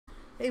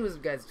Hey, what's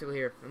up guys, Phil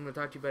here. I'm going to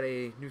talk to you about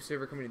a new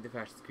server coming to the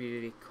fashions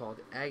community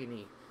called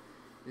Agnony.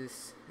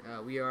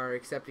 We are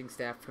accepting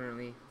staff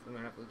currently. I'm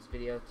going to upload this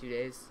video in 2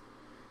 days,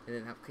 and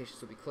then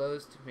applications will be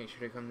closed. Make sure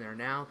to come there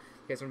now.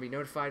 You guys want to be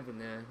notified when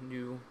the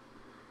new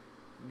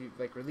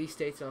release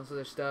dates and all this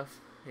other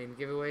stuff and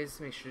giveaways.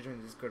 Make sure to join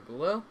the Discord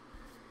below.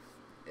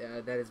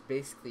 That is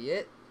basically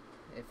it.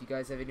 If you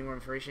guys have any more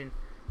information,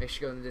 make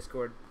sure to go in the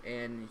Discord,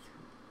 and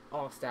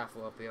all staff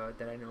will help you out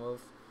that I know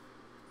of.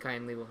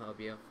 Kindly will help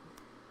you.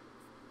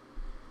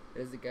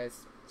 That is it,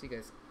 guys. See you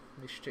guys.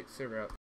 Make sure to check the server out.